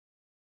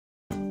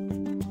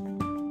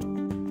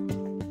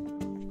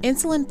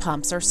Insulin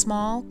pumps are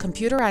small,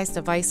 computerized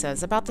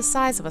devices about the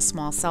size of a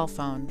small cell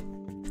phone.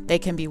 They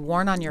can be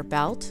worn on your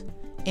belt,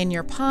 in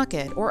your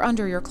pocket, or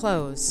under your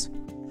clothes.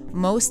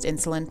 Most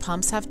insulin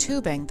pumps have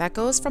tubing that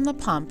goes from the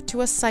pump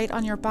to a site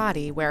on your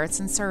body where it's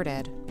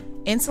inserted.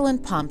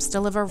 Insulin pumps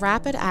deliver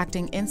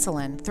rapid-acting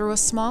insulin through a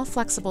small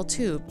flexible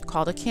tube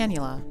called a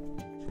cannula.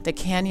 The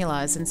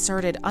cannula is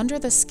inserted under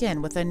the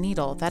skin with a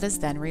needle that is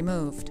then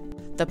removed.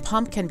 The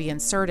pump can be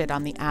inserted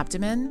on the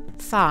abdomen,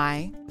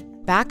 thigh,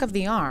 back of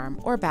the arm,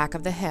 or back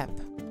of the hip.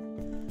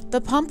 The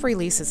pump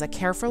releases a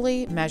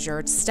carefully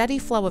measured, steady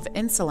flow of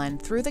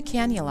insulin through the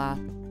cannula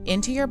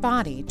into your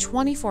body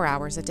 24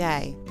 hours a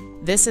day.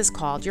 This is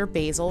called your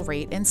basal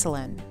rate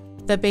insulin.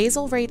 The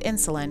basal rate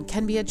insulin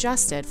can be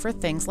adjusted for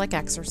things like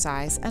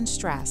exercise and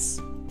stress.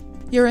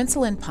 Your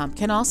insulin pump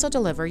can also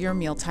deliver your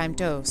mealtime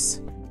dose.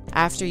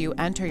 After you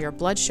enter your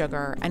blood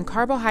sugar and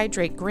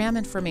carbohydrate gram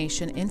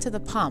information into the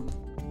pump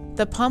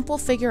will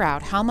figure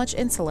out how much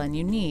insulin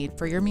you need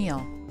for your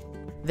meal.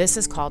 This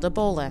is called a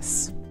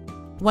bolus.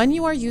 When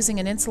you are using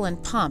an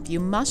insulin pump, you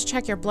must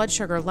check your blood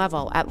sugar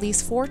level at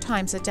least 4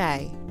 times a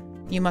day.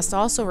 You must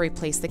also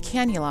replace the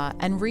cannula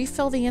and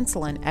refill the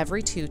insulin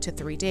every 2 to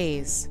 3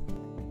 days.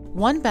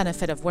 One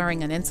benefit of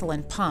wearing an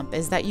insulin pump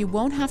is that you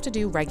won't have to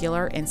do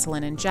regular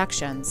insulin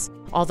injections,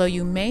 although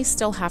you may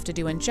still have to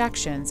do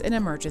injections in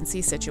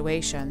emergency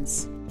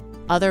situations.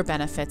 Other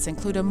benefits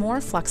include a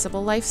more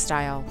flexible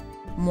lifestyle,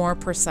 more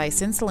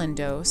precise insulin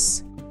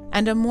dose,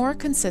 and a more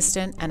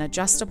consistent and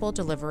adjustable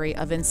delivery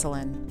of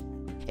insulin.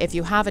 If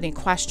you have any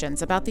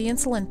questions about the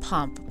insulin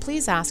pump,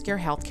 please ask your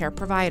healthcare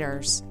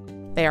providers.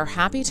 They are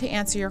happy to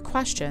answer your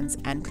questions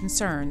and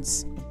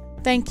concerns.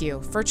 Thank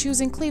you for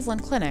choosing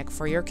Cleveland Clinic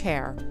for your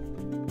care.